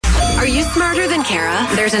Are you smarter than Kara?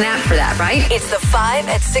 There's an app for that, right? It's the 5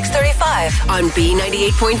 at 6:35 on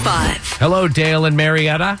B98.5. Hello, Dale and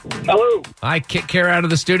Marietta. Hello. I kick Kara out of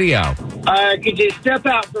the studio. Could you step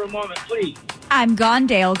out for a moment, please? I'm gone,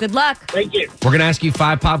 Dale. Good luck. Thank you. We're going to ask you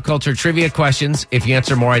 5 pop culture trivia questions. If you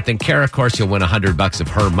answer more right than Kara, of course, you'll win $100 of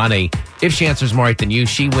her money. If she answers more right than you,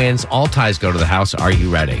 she wins. All ties go to the house. Are you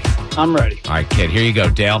ready? I'm ready. All right, kid, here you go,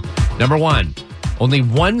 Dale. Number 1. Only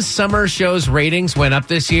one summer show's ratings went up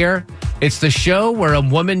this year. It's the show where a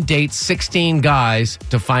woman dates 16 guys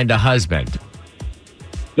to find a husband.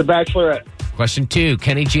 The Bachelorette. Question 2.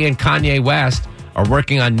 Kenny G and Kanye West are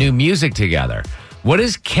working on new music together. What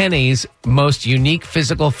is Kenny's most unique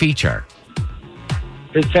physical feature?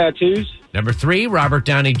 His tattoos. Number 3. Robert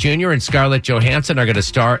Downey Jr. and Scarlett Johansson are going to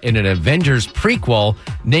star in an Avengers prequel.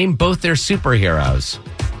 Name both their superheroes.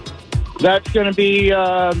 That's going to be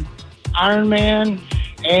Iron Man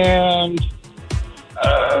and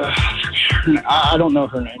I don't know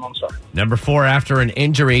her name. I'm sorry. Number 4. After an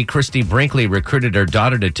injury, Christy Brinkley recruited her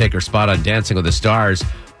daughter to take her spot on Dancing with the Stars.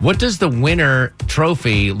 What does the winner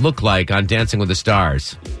trophy look like on Dancing with the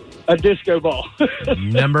Stars? A disco ball.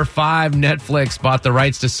 Number 5. Netflix bought the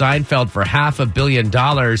rights to Seinfeld for $500 million.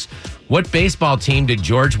 What baseball team did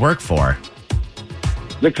George work for?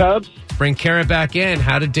 The Cubs. Bring Kara back in.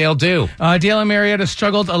 How did Dale do? Dale and Marietta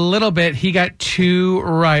struggled a little bit. He got 2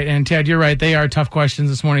 right. And Ted, you're right. They are tough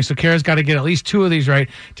questions this morning. So Kara's got to get at least 2 of these right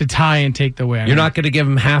to tie and take the win. You're not going to give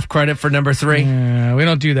him half credit for number 3? We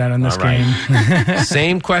don't do that on this game.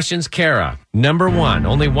 Same questions, Kara. Number 1.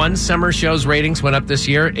 Only one summer show's ratings went up this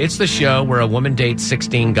year. It's the show where a woman dates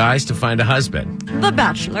 16 guys to find a husband. The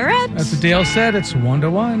Bachelorette. That's what Dale said. It's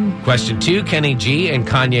 1-1. Question 2. Kenny G and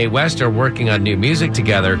Kanye West are working on new music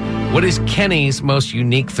together. What is Kenny's most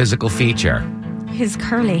unique physical feature? His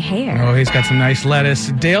curly hair. Oh, he's got some nice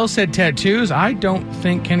lettuce. Dale said tattoos. I don't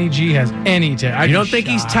think Kenny G has any tattoos. You don't think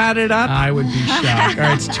he's tatted up? I would be shocked. All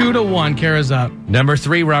right, it's 2-1. Kara's up. Number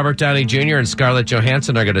 3. Robert Downey Jr. and Scarlett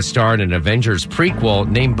Johansson are going to star in an Avengers prequel.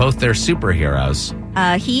 Name both their superheroes.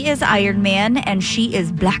 He is Iron Man, and she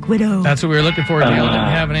is Black Widow. That's what we were looking for. Dale didn't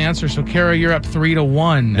have an answer. So, Kara, you're up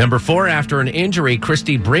 3-1. Number 4. After an injury,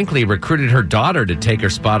 Christy Brinkley recruited her daughter to take her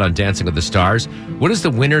spot on Dancing with the Stars. What does the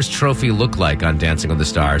winner's trophy look like on Dancing with the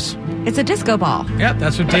Stars? It's a disco ball. Yep,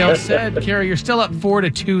 that's what Dale said. Kara, you're still up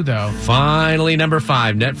 4-2, though. Finally, number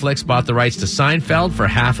 5. Netflix bought the rights to Seinfeld for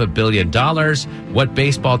 $500 million. What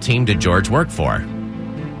baseball team did George work for?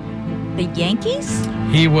 The Yankees?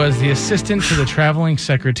 He was the assistant to the traveling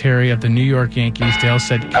secretary of the New York Yankees. Dale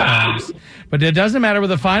said Cubs. But it doesn't matter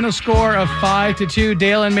with a final score of 5-2.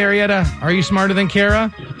 Dale and Marietta, are you smarter than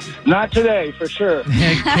Kara? Not today, for sure.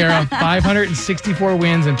 Kara, 564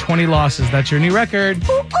 wins and 20 losses. That's your new record.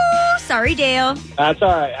 Ooh, sorry, Dale. That's all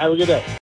right. Have a good day.